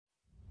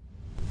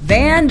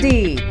Van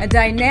D, a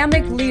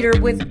dynamic leader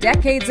with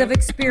decades of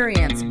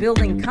experience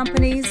building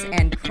companies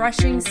and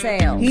crushing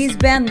sales. He's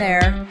been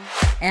there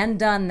and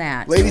done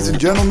that. Ladies and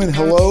gentlemen,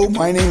 hello.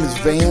 My name is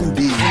Van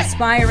D.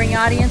 Inspiring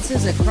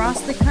audiences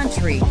across the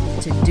country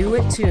to do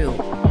it too.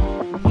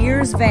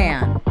 Here's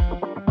Van.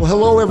 Well,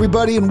 hello,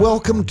 everybody, and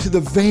welcome to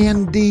the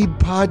Van D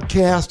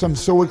podcast. I'm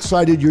so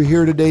excited you're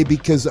here today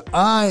because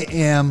I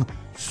am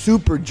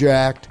super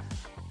jacked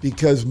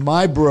because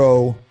my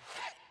bro,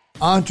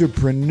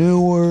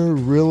 entrepreneur,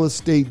 real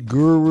estate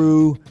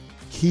guru,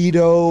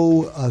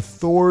 keto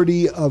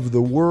authority of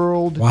the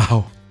world.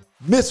 Wow.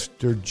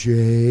 Mr.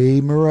 Jay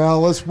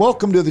Morales,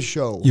 welcome to the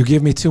show. You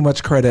give me too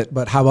much credit,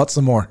 but how about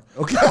some more?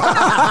 Okay.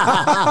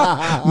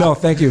 No,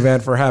 thank you,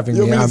 Van, for having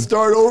You me. want me to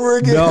start over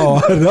again?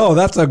 No,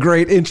 that's a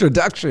great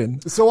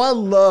introduction. So I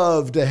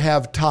love to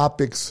have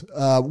topics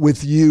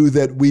with you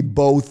that we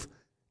both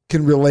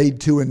can relate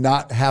to and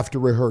not have to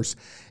rehearse.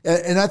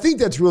 And I think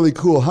that's really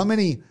cool. How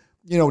many,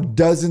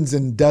 dozens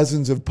and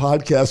dozens of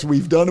podcasts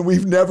we've done and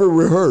we've never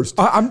rehearsed.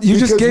 You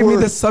just gave me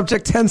this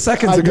subject 10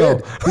 seconds ago.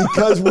 Did,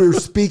 because we're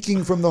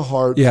speaking from the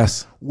heart.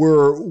 Yes.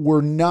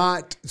 We're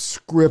not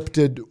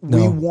scripted. No.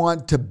 We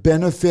want to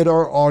benefit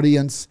our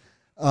audience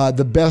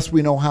the best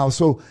we know how.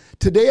 So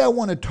today I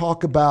want to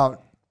talk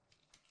about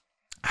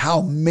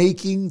how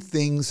making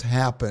things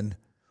happen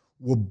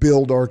will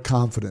build our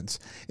confidence.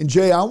 And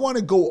Jay, I want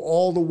to go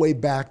all the way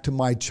back to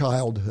my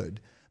childhood.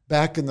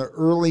 Back in the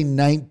early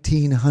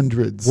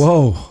 1900s.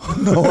 Whoa.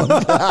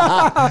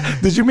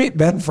 Did you meet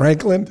Ben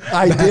Franklin?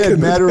 I did.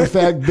 Matter of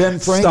fact, Ben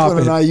Franklin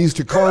and I used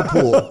to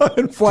carpool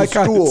and fly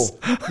to school.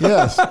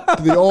 Yes,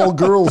 to the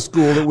all-girls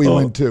school that we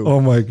went to.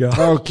 Oh, my God.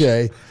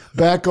 Okay,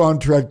 back on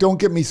track. Don't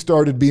get me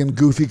started being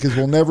goofy because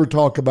we'll never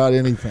talk about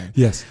anything.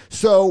 Yes.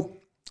 So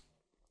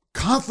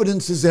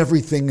confidence is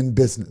everything in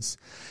business.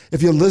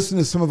 If you listen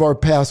to some of our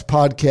past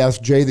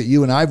podcasts, Jay, that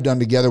you and I've done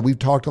together, we've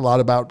talked a lot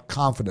about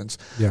confidence.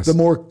 Yes. The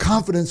more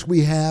confidence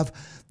we have,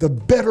 the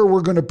better we're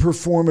going to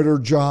perform at our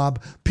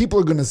job. People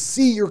are going to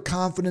see you're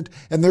confident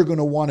and they're going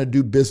to want to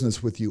do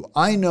business with you.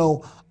 I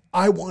know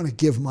I want to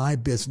give my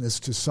business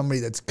to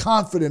somebody that's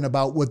confident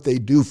about what they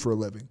do for a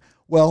living.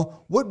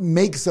 Well, what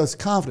makes us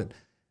confident?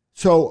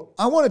 So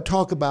I want to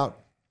talk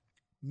about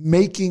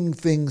making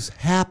things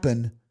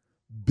happen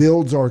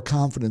builds our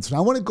confidence. And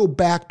I want to go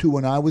back to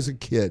when I was a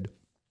kid.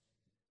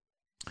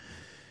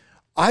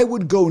 I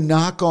would go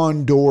knock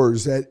on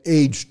doors at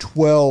age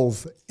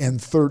 12 and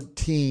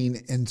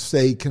 13 and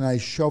say, "Can I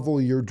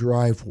shovel your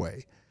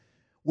driveway?"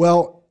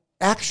 Well,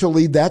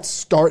 actually,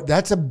 that's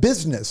a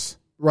business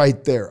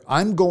right there.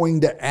 I'm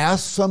going to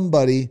ask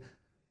somebody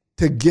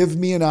to give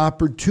me an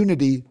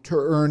opportunity to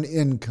earn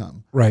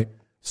income. Right.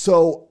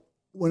 So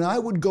when I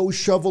would go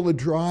shovel a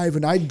drive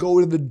and I'd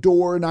go to the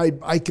door and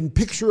I can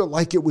picture it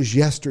like it was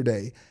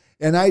yesterday.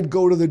 And I'd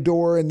go to the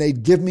door and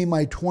they'd give me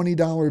my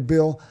 $20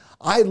 bill.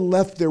 I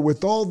left there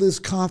with all this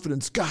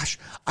confidence. Gosh,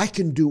 I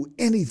can do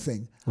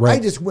anything. Right.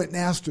 I just went and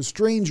asked a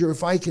stranger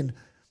if I can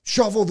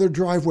shovel their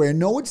driveway. I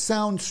know it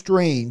sounds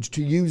strange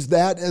to use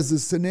that as a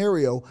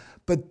scenario,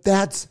 but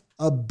that's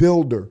a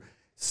builder.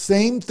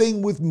 Same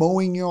thing with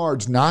mowing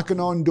yards, knocking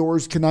on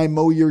doors. Can I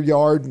mow your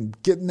yard? And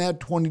getting that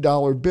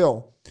 $20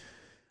 bill.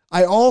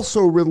 I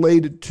also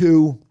related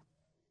to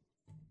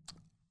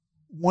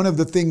one of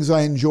the things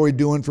I enjoyed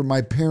doing for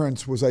my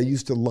parents was I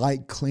used to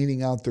like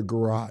cleaning out their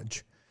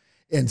garage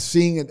and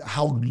seeing it,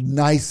 how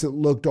nice it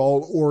looked,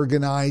 all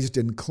organized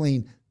and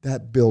clean.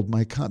 That builds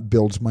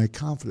my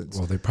confidence.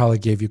 Well, they probably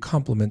gave you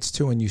compliments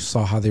too, and you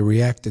saw how they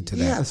reacted to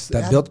that. Yes.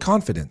 That built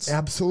confidence.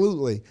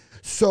 Absolutely.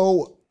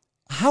 So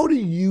how do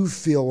you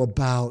feel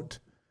about,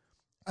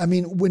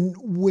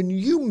 when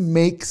you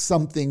make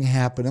something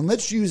happen, and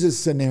let's use a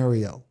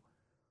scenario.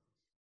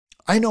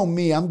 I know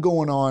me, I'm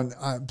going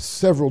on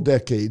several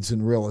decades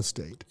in real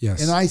estate.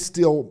 Yes. And I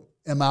still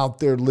am out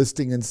there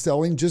listing and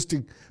selling just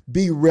to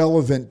be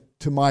relevant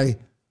to my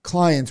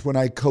clients when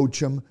I coach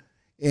them.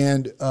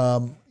 And,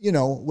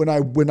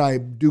 when I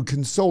do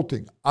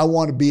consulting, I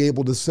want to be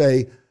able to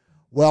say,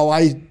 well,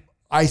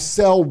 I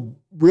sell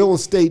real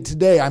estate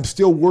today. I'm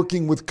still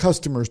working with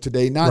customers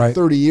today, not Right.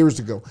 30 years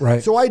ago.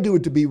 Right. So I do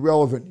it to be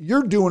relevant.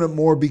 You're doing it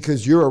more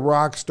because you're a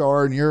rock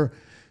star and you're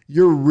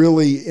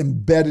really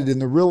embedded in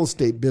the real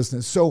estate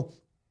business. So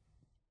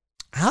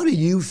how do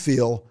you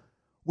feel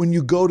when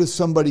you go to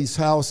somebody's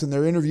house and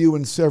they're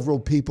interviewing several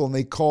people and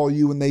they call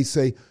you and they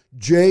say,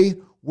 "Jay,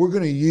 we're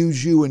going to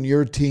use you and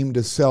your team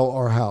to sell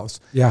our house."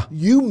 Yeah.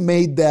 You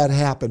made that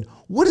happen.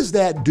 What does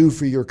that do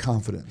for your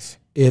confidence?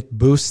 It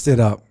boosts it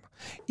up.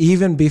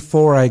 Even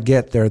before I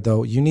get there,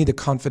 though, you need the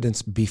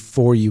confidence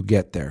before you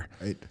get there.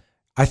 Right.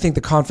 I think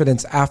the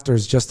confidence after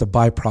is just a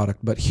byproduct,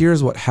 but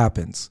here's what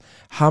happens.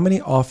 How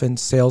many often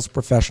sales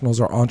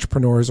professionals or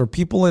entrepreneurs or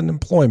people in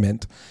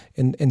employment,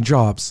 in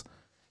jobs,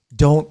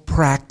 don't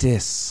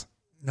practice?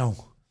 No.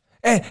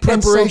 And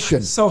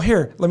Preparation. So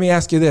here, let me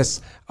ask you this.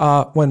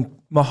 When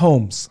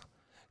Mahomes,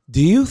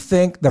 do you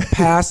think the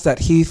pass that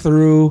he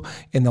threw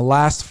in the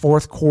last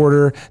fourth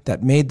quarter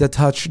that made the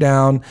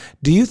touchdown,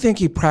 do you think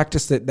he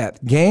practiced it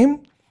that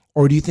game?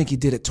 Or do you think he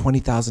did it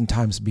 20,000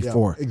 times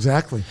before? Yeah,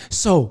 exactly.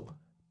 So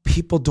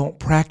people don't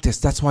practice.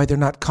 That's why they're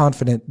not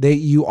confident.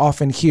 You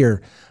often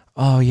hear,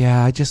 oh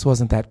yeah, I just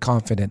wasn't that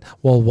confident.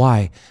 Well,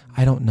 why?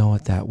 I don't know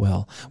it that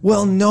well.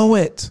 Well, know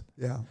it.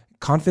 Yeah.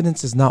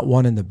 Confidence is not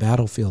won in the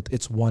battlefield.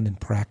 It's won in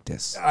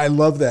practice. I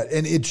love that.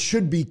 And it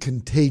should be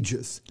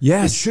contagious.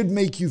 Yes. It should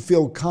make you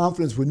feel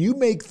confidence. When you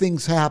make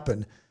things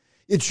happen,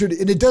 it should,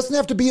 and it doesn't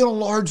have to be on a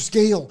large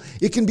scale.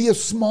 It can be a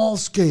small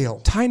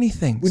scale. Tiny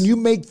things. When you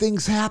make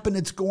things happen,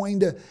 it's going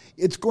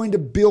to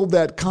build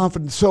that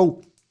confidence.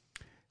 So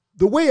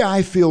the way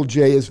I feel,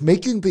 Jay, is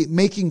making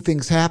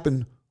things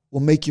happen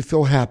will make you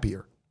feel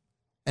happier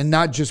and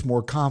not just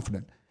more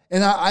confident.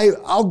 And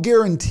I'll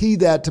guarantee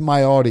that to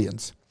my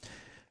audience.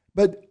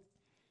 But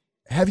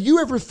have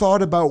you ever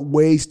thought about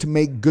ways to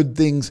make good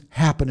things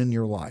happen in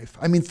your life?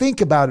 I mean,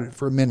 think about it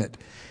for a minute.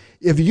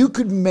 If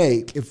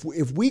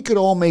we could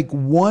all make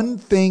one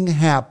thing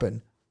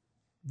happen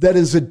that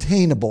is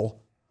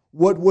attainable,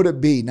 what would it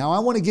be? Now, I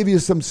want to give you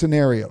some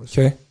scenarios.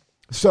 Okay.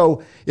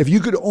 So if you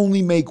could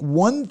only make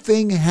one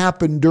thing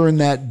happen during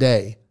the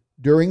day,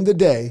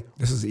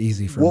 This is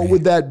easy for me. what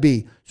would that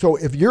be? So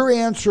if your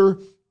answer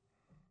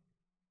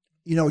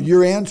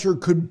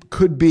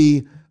could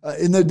be,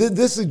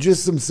 this is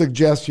just some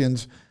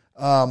suggestions.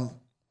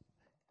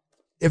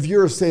 If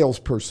you're a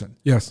salesperson,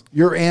 Yes.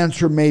 your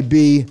answer may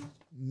be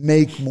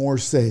make more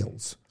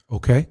sales.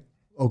 Okay.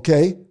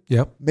 Okay?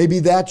 Yep. Maybe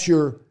that's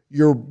your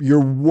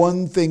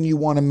one thing you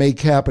want to make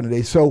happen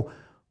today. So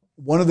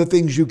one of the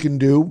things you can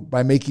do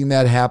by making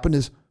that happen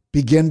is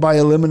begin by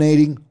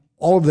eliminating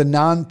all of the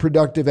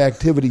non-productive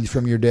activities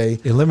from your day.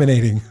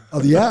 Eliminating.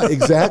 Oh, yeah,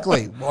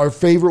 exactly. Our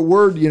favorite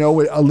word,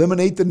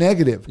 eliminate the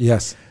negative.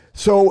 Yes.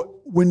 So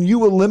when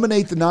you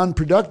eliminate the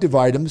non-productive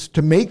items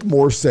to make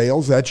more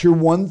sales, that's your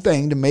one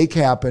thing to make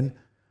happen.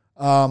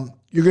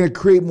 You're going to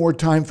create more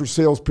time for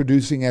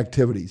sales-producing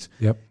activities.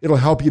 Yep. It'll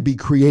help you be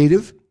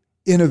creative,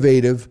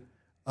 innovative,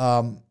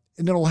 and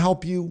it'll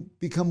help you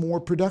become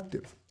more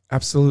productive.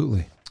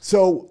 Absolutely.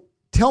 So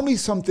tell me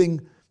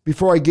something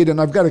before I get in.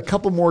 I've got a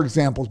couple more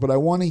examples, but I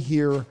want to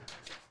hear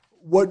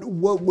what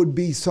would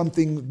be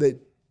something that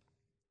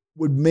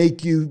would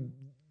make you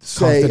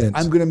say, Confidence.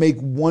 I'm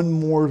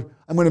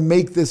going to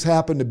make this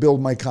happen to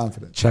build my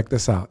confidence. Check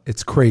this out.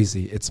 It's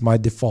crazy. It's my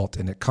default.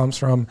 And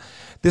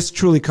this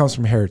truly comes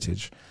from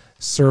heritage.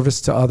 Service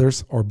to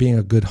others or being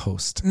a good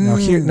host. Now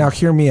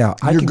hear me out.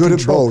 You're good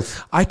at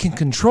both. I can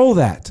control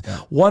that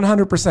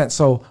 100%.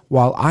 So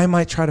while I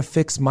might try to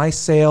fix my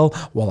sale,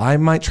 while I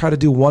might try to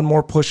do one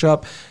more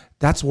push-up,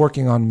 that's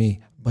working on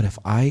me. But if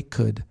I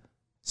could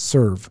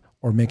serve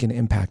or make an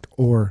impact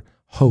or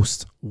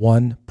host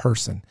one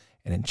person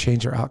and then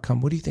change their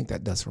outcome, what do you think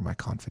that does for my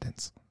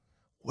confidence?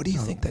 What do you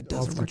think that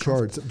does Off for the my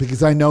charts,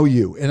 because I know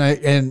you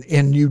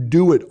and you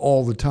do it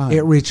all the time.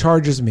 It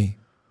recharges me.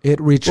 It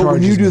recharges But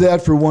when you do me.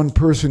 that for one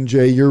person,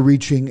 Jay, you're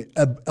reaching,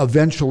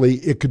 eventually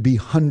it could be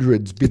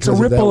hundreds because It's a of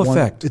that ripple one-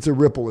 effect. It's a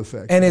ripple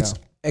effect. And it's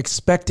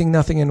expecting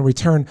nothing in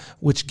return,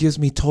 which gives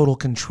me total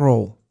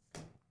control.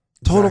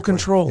 Total Exactly.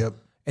 control. Yep.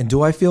 And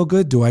do I feel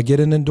good? Do I get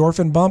an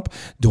endorphin bump?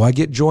 Do I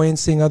get joy in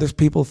seeing other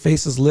people's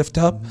faces lift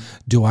up? Mm-hmm.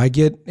 Do I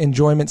get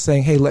enjoyment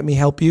saying, hey, let me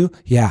help you?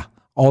 Yeah,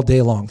 all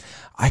day long.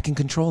 I can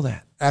control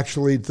that.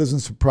 Actually, it doesn't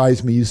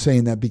surprise me you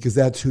saying that because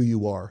that's who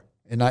you are.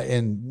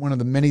 And one of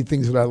the many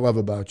things that I love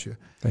about you.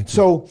 Thank you.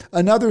 So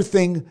another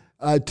thing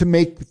to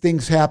make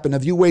things happen,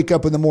 if you wake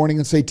up in the morning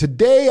and say,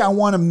 today I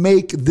want to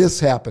make this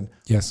happen.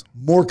 Yes.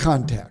 More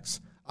contacts.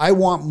 I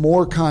want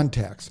more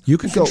contacts. You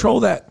can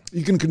control that.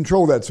 You can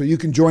control that. So you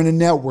can join a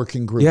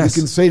networking group. Yes.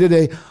 You can say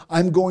today,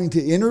 I'm going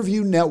to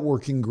interview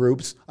networking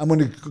groups. I'm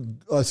going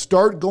to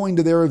start going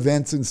to their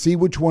events and see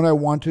which one I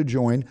want to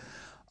join.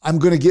 I'm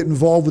going to get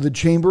involved with the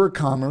Chamber of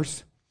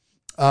Commerce.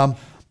 But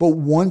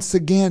once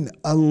again,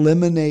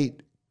 eliminate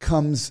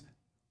comes,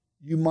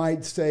 you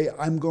might say,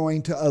 I'm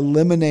going to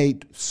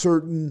eliminate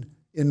certain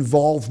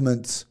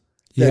involvements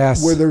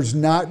where there's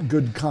not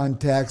good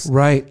contacts,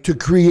 Right. to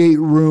create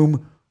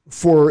room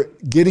for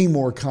getting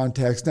more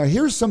contacts. Now,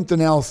 here's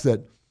something else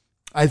that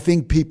I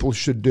think people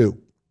should do.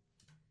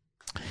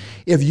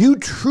 If you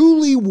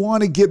truly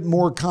want to get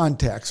more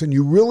contacts and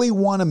you really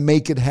want to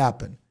make it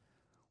happen,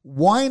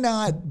 why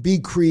not be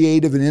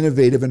creative and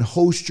innovative and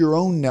host your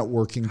own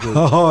networking group?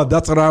 Oh,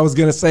 that's what I was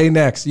going to say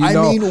next.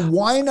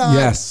 Why not?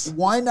 Yes.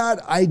 Why not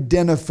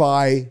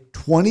identify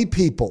 20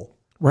 people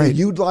Right. that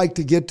you'd like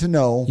to get to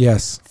know?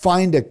 Yes.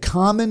 Find a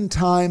common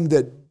time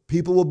that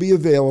people will be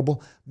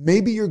available.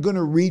 Maybe you're going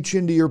to reach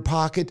into your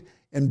pocket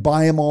and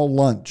buy them all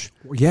lunch.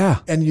 Yeah.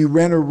 And you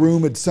rent a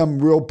room at some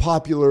real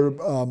popular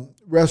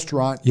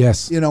restaurant.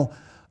 Yes.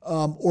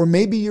 Or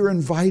maybe you're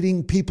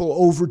inviting people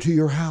over to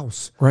your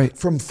house, Right.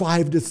 from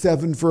 5 to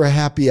 7 for a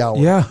happy hour.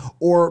 Yeah.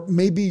 Or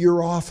maybe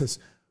your office.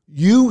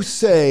 You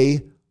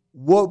say,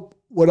 what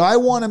I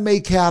want to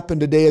make happen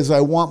today is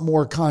I want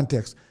more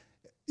context.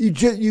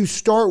 You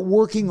start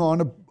working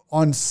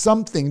on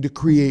something to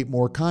create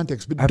more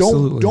context, but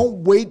Absolutely.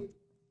 don't wait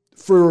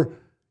for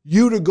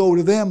you to go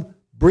to them.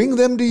 Bring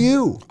them to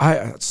you.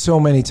 So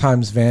many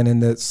times, Van, in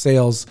the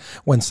sales,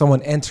 when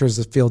someone enters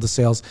the field of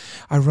sales,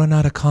 I run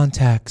out of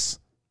contacts.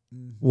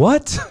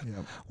 What?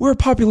 Yep. We're a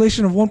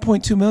population of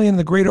 1.2 million in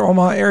the greater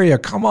Omaha area.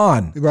 Come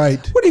on.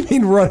 Right. What do you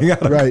mean running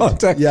out of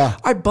contacts? Yeah.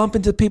 I bump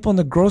into people in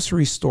the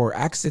grocery store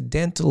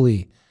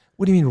accidentally.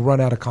 What do you mean run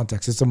out of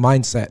contacts? It's a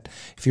mindset.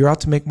 If you're out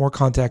to make more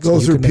contacts,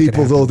 those are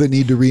people, though, that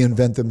need to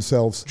reinvent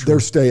themselves. True. They're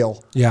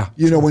stale. Yeah.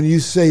 You know, when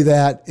you say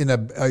that in a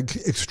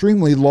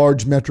extremely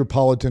large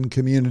metropolitan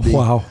community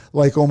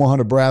like Omaha,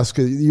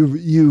 Nebraska,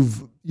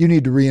 you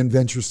need to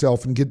reinvent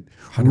yourself and get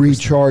 100%.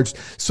 Recharged.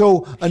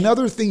 So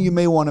another thing you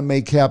may want to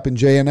make happen,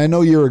 Jay, and I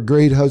know you're a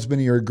great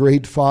husband, you're a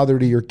great father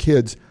to your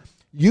kids.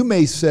 You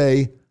may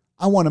say,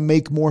 I want to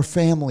make more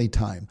family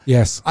time.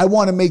 Yes. I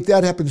want to make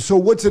that happen. So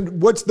what's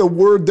the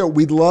word that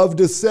we'd love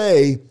to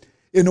say?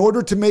 In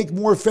order to make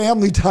more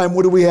family time,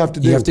 what do we have to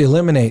do? You have to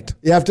eliminate.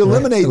 You have to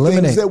eliminate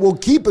things that will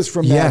keep us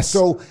from that. Yes.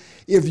 So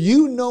if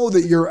you know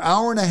that your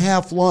hour and a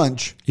half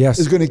lunch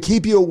is going to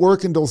keep you at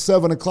work until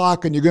 7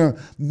 o'clock and you're going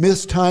to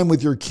miss time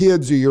with your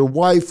kids or your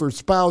wife or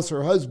spouse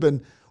or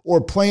husband or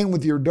playing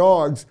with your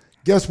dogs,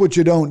 guess what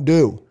you don't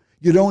do?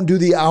 You don't do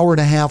the hour and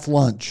a half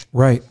lunch.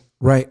 Right.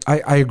 Right.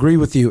 I agree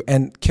with you.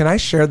 And can I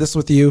share this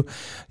with you?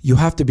 You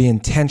have to be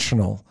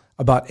intentional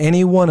about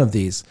any one of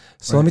these.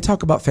 So let me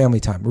talk about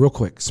family time real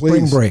quick.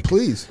 Spring break.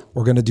 Please.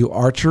 We're going to do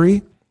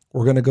archery.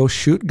 We're going to go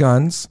shoot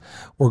guns.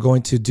 We're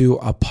going to do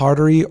a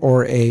pottery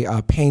or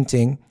a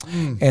painting.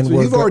 And so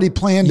you've already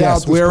planned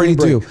out the we already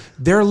break. Do.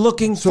 They're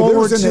looking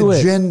forward to it. So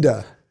there's an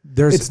agenda.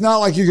 It's not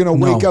like you're going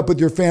to wake up with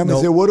your family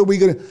and say, what are we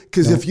going to...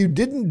 Because if you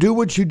didn't do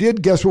what you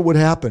did, guess what would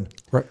happen?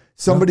 Right.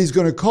 Somebody's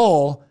going to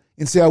call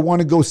and say, I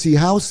want to go see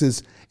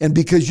houses. And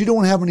because you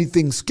don't have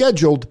anything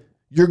scheduled,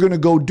 you're going to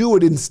go do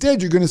it.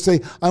 Instead, you're going to say,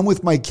 I'm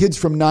with my kids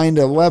from 9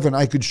 to 11.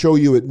 I could show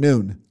you at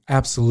noon.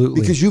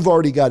 Absolutely. Because you've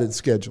already got it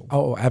scheduled.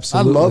 Oh,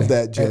 absolutely. I love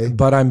that, Jay.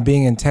 But I'm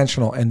being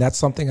intentional. And that's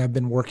something I've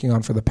been working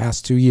on for the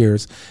past 2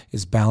 years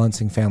is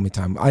balancing family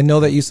time. I know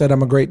that you said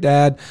I'm a great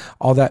dad,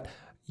 all that.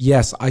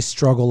 Yes, I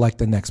struggle like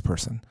the next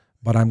person.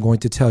 But I'm going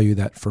to tell you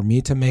that for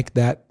me to make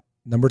that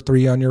number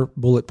 3 on your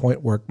bullet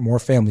point work, more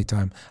family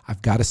time,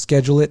 I've got to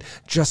schedule it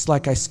just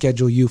like I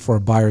schedule you for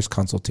a buyer's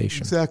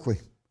consultation. Exactly.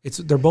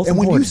 They're both and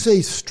important. When you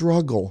say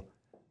struggle,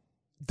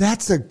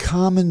 that's a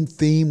common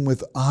theme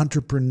with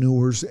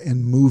entrepreneurs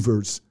and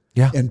movers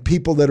and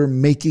people that are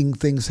making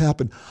things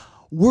happen.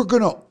 We're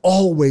going to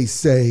always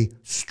say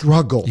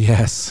struggle.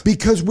 Yes.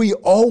 Because we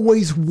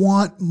always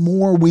want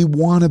more. We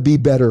want to be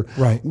better.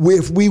 Right.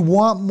 If we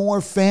want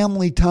more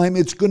family time,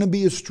 it's going to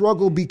be a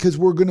struggle because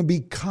we're going to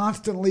be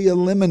constantly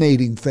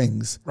eliminating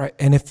things. Right.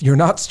 And if you're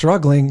not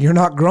struggling, you're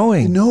not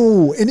growing.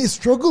 No. And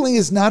struggling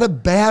is not a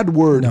bad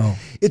word. No.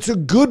 It's a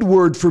good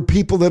word for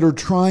people that are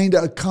trying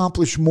to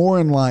accomplish more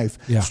in life.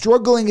 Yeah.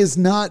 Struggling is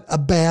not a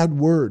bad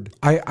word.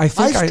 I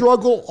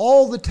struggle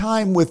all the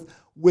time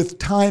with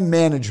time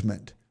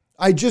management.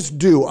 I just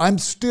do. I'm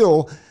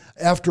still,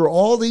 after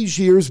all these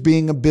years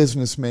being a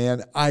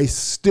businessman, I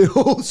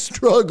still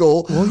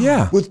struggle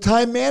with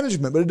time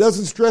management, but it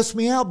doesn't stress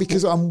me out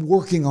because I'm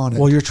working on it.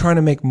 Well, you're trying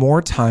to make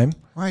more time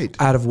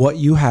out of what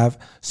you have.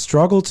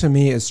 Struggle to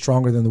me is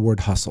stronger than the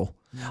word hustle.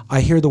 I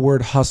hear the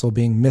word hustle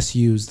being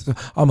misused.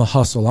 I'm a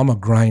hustle. I'm a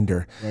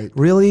grinder. Right.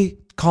 Really?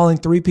 Calling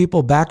 3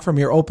 people back from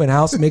your open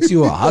house makes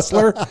you a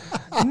hustler?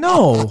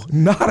 No,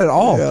 not at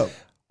all. Yep.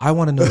 I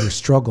want to know your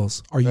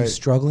struggles. Are you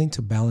struggling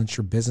to balance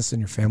your business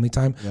and your family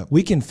time? Yep.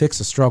 We can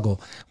fix a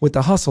struggle. With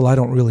the hustle, I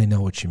don't really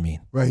know what you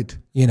mean. Right.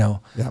 You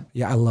know? Yep.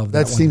 Yeah, I love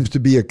that. That seems to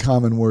be a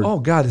common word.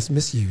 Oh, God, it's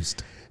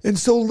misused. And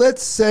so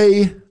let's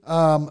say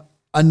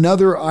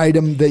another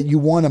item that you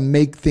want to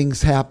make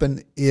things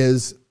happen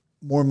is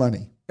more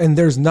money. And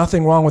there's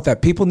nothing wrong with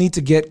that. People need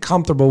to get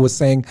comfortable with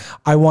saying,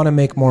 I want to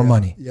make more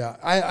money. Yeah.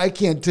 I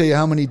can't tell you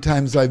how many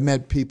times I've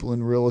met people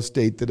in real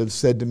estate that have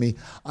said to me,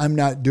 I'm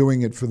not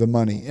doing it for the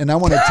money. And I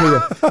want to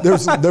tell you,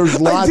 there's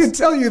lots. I did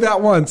tell you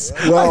that once.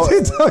 Well,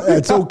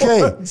 that's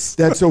okay.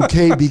 That's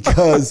okay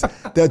because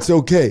that's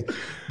okay.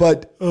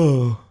 But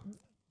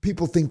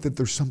people think that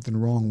there's something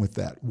wrong with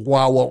that.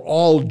 Wow. Well,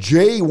 all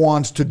Jay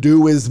wants to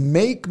do is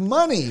make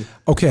money.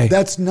 Okay.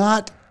 That's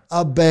not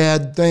a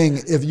bad thing.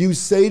 If you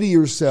say to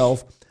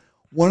yourself,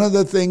 one of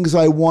the things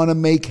I want to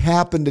make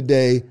happen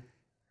today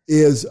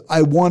is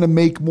I want to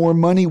make more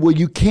money. Well,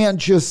 you can't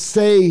just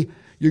say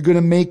you're going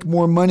to make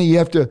more money. You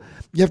have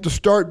to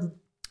start,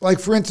 like,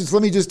 for instance,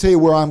 let me just tell you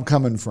where I'm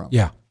coming from.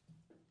 Yeah.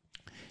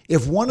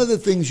 If one of the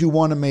things you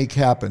want to make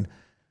happen,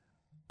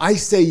 I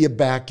say you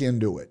back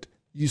into it.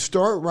 You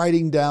start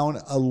writing down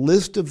a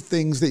list of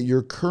things that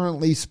you're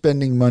currently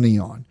spending money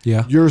on.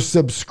 Yeah. Your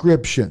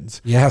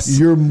subscriptions. Yes.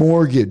 Your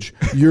mortgage.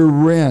 Your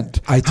rent.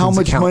 How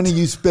much account. money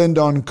you spend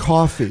on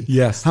coffee.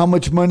 Yes. How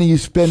much money you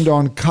spend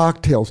on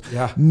cocktails.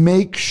 Yeah.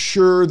 Make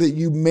sure that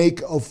you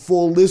make a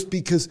full list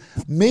because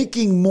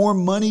making more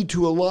money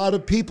to a lot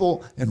of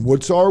people, and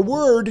what's our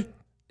word?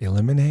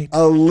 Eliminate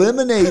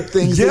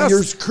Things that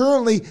you're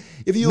currently,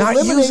 if you not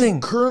eliminate using.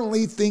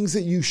 Currently things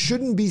that you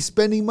shouldn't be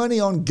spending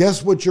money on,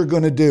 guess what you're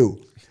going to do?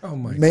 Oh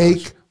my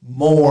Make gosh.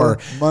 more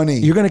money.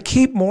 You're going to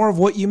keep more of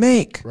what you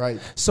make. Right.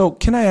 So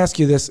can I ask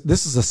you this?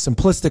 This is a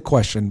simplistic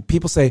question.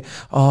 People say,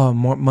 oh,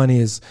 more money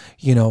is,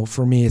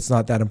 for me, it's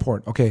not that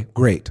important. Okay,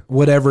 great.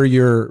 Whatever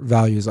your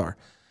values are.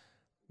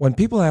 When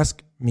people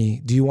ask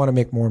me, do you want to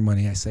make more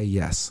money? I say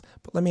yes.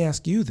 But let me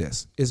ask you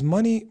this. Is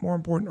money more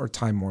important or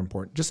time more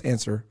important? Just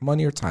answer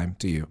money or time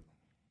to you.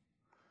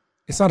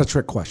 It's not a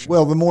trick question.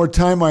 Well, the more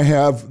time I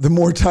have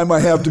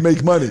to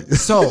make money.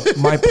 So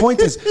my point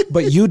is,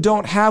 but you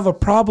don't have a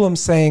problem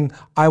saying,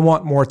 I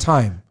want more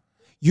time.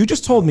 You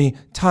just told me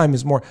time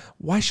is more.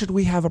 Why should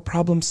we have a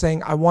problem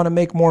saying, I want to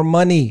make more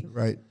money?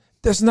 Right.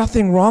 There's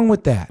nothing wrong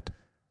with that.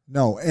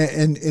 No.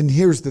 And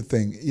here's the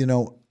thing,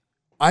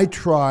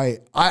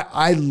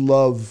 I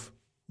love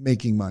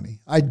making money.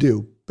 I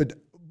do. But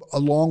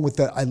along with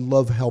that, I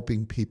love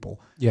helping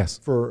people. Yes.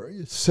 For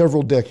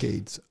several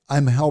decades,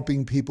 I'm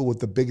helping people with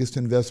the biggest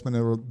investment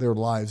of their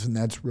lives, and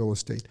that's real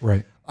estate.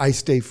 Right. I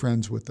stay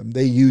friends with them.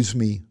 They use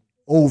me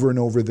over and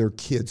over, their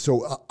kids.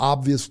 So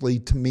obviously,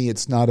 to me,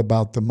 it's not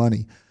about the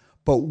money.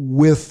 But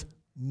with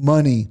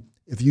money,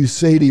 if you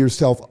say to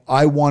yourself,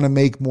 I want to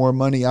make more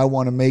money, I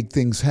want to make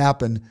things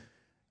happen,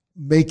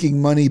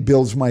 making money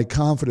builds my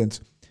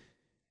confidence.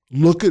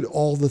 Look at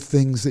all the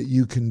things that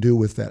you can do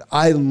with that.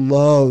 I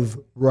love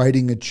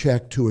writing a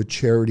check to a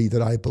charity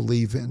that I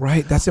believe in.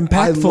 Right, that's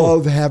impactful. I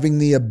love having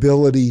the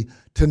ability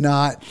to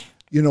not,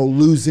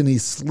 lose any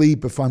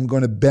sleep if I'm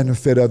going to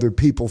benefit other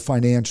people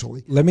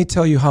financially. Let me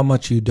tell you how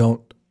much you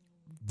don't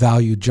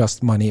value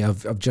just money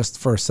of just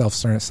for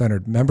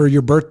self-centered. Remember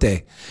your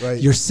birthday, right.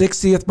 Your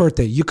 60th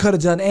birthday. You could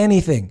have done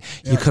anything.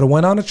 Yeah. You could have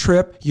went on a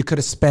trip. You could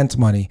have spent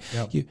money.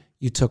 Yep.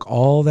 You took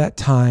all that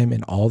time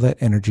and all that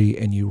energy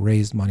and you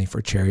raised money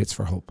for Chariots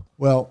for Hope.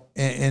 Well,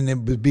 and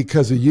it was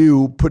because of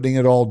you putting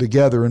it all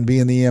together and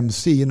being the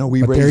MC.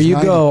 We raised. There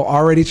you go,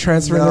 already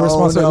transferring the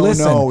responsibility.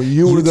 Listen,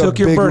 you were the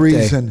big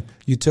reason.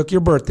 You took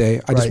your birthday.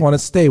 I just want to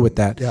stay with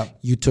that. Yep.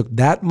 You took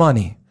that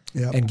money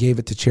and gave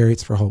it to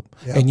Chariots for Hope,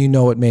 and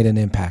it made an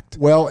impact.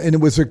 Well, and it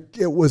was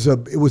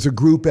a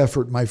group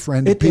effort, my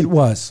friend. It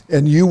was,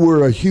 and you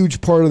were a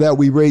huge part of that.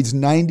 We raised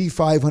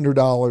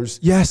 $9,500.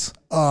 Yes.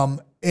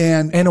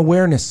 And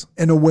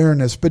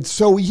awareness. But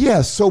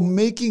so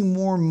making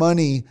more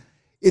money,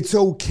 it's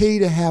okay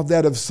to have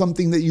that of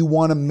something that you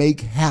want to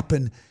make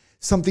happen,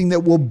 something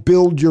that will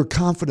build your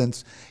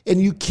confidence.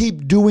 And you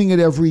keep doing it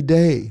every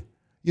day,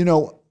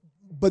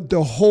 but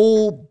the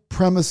whole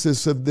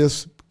premises of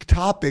this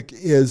topic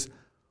is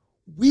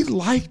we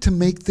like to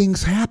make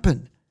things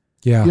happen.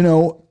 Yeah.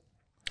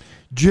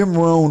 Jim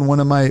Rohn, one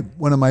of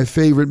my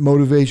favorite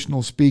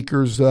motivational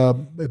speakers,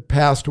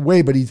 passed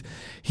away, but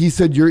he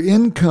said your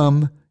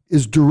income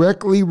is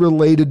directly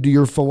related to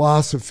your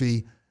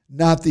philosophy,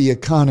 not the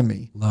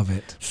economy. Love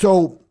it.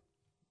 So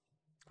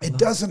it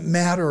doesn't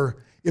matter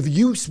if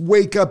you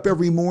wake up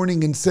every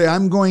morning and say,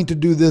 I'm going to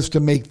do this to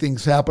make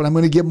things happen. I'm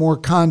going to get more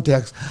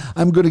contacts.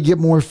 I'm going to get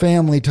more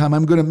family time.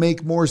 I'm going to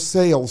make more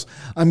sales.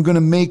 I'm going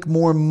to make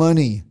more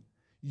money.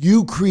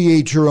 You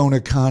create your own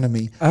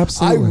economy.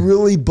 Absolutely. I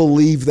really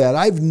believe that.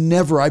 I've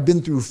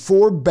been through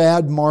 4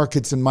 bad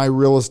markets in my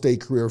real estate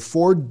career,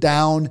 4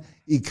 down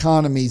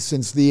economies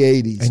since the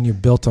 80s. And you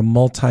built a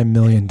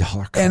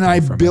multi-million-dollar company. And I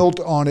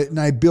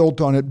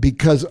built on it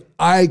because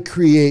I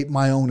create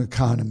my own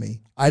economy.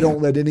 I don't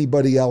let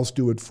anybody else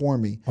do it for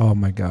me. Oh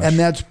my gosh. And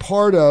that's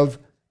part of,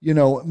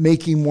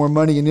 making more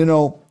money. And,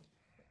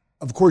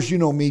 of course,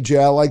 me, Jay,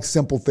 I like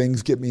simple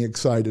things, get me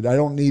excited. I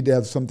don't need to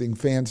have something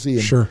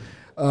fancy. Sure.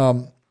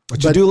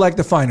 But you do like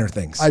the finer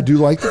things. I do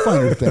like the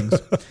finer things.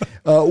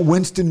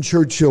 Winston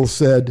Churchill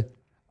said,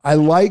 I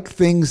like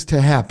things to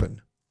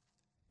happen.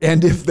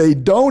 And if they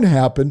don't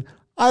happen,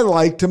 I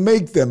like to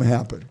make them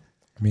happen.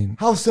 I mean,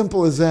 how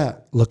simple is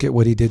that? Look at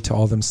what he did to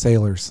all them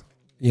sailors.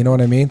 You know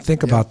what I mean?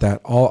 Think about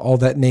that. All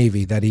that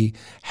Navy that he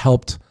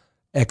helped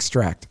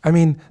extract. I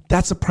mean,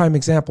 that's a prime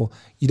example.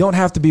 You don't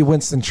have to be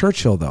Winston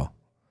Churchill, though.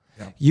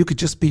 Yeah. You could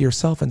just be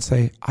yourself and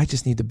say, I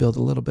just need to build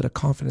a little bit of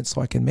confidence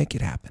so I can make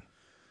it happen.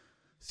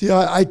 See,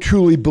 I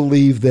truly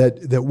believe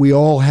that we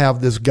all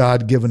have this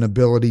God-given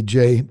ability,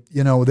 Jay,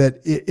 that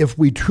if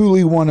we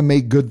truly want to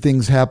make good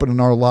things happen in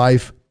our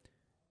life,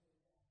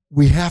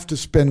 we have to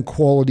spend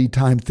quality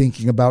time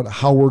thinking about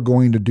how we're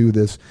going to do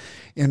this.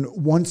 And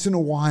once in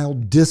a while,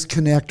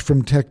 disconnect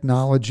from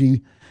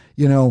technology,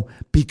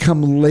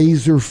 become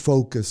laser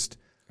focused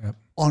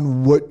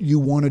on what you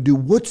want to do.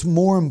 What's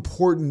more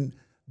important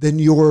than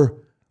your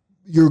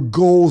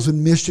goals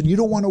and mission? You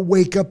don't want to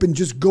wake up and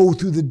just go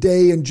through the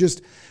day and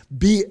just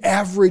be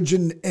average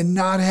and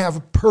not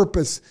have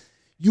purpose.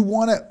 You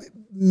want to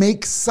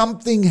make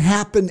something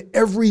happen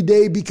every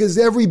day because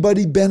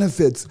everybody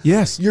benefits.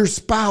 Yes. Your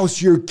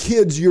spouse, your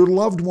kids, your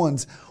loved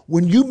ones.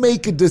 When you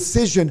make a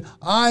decision,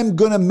 I'm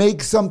going to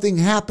make something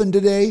happen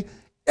today,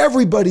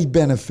 everybody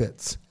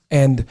benefits.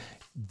 And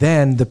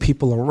then the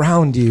people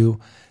around you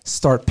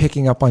start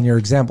picking up on your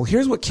example.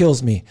 Here's what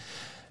kills me.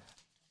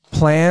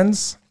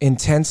 Plans,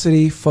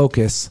 intensity,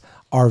 focus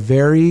are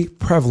very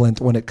prevalent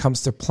when it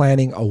comes to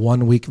planning a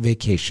 1-week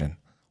vacation.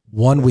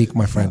 1 week,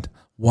 my friend.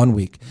 1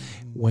 week.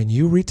 When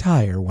you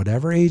retire,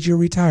 whatever age you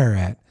retire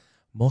at,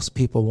 most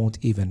people won't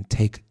even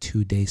take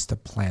 2 days to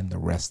plan the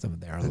rest of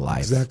their life.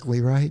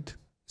 Exactly right.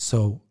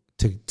 So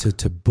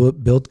to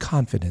build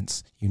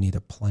confidence, you need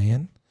a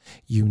plan.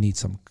 You need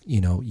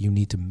you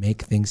need to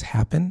make things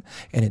happen,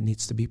 and it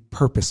needs to be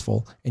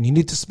purposeful, and you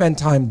need to spend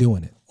time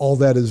doing it. All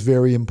that is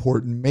very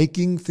important.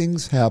 Making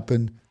things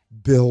happen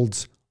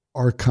builds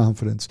our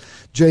confidence.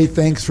 Jay,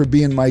 thanks for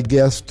being my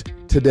guest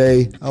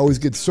today. I always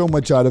get so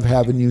much out of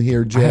having you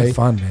here, Jay. I had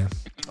fun, man.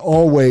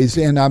 Always.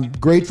 And I'm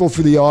grateful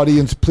for the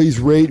audience. Please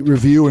rate,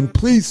 review, and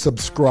please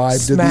subscribe.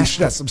 Smash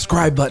that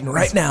subscribe button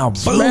right now. Boom.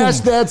 Smash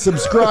that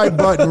subscribe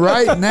button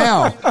right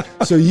now.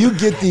 So you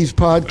get these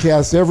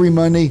podcasts every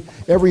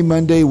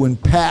Monday when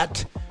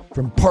Pat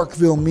from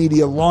Parkville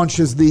Media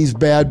launches these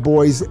bad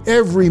boys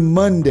every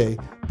Monday.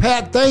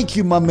 Pat, thank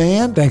you, my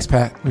man. Thanks,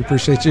 Pat. We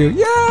appreciate you.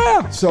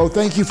 Yeah. So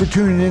thank you for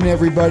tuning in,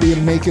 everybody,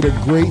 and make it a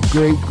great,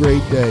 great,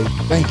 great day.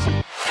 Thank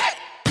you.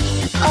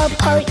 A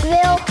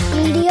Parkville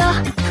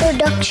Media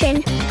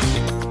Production.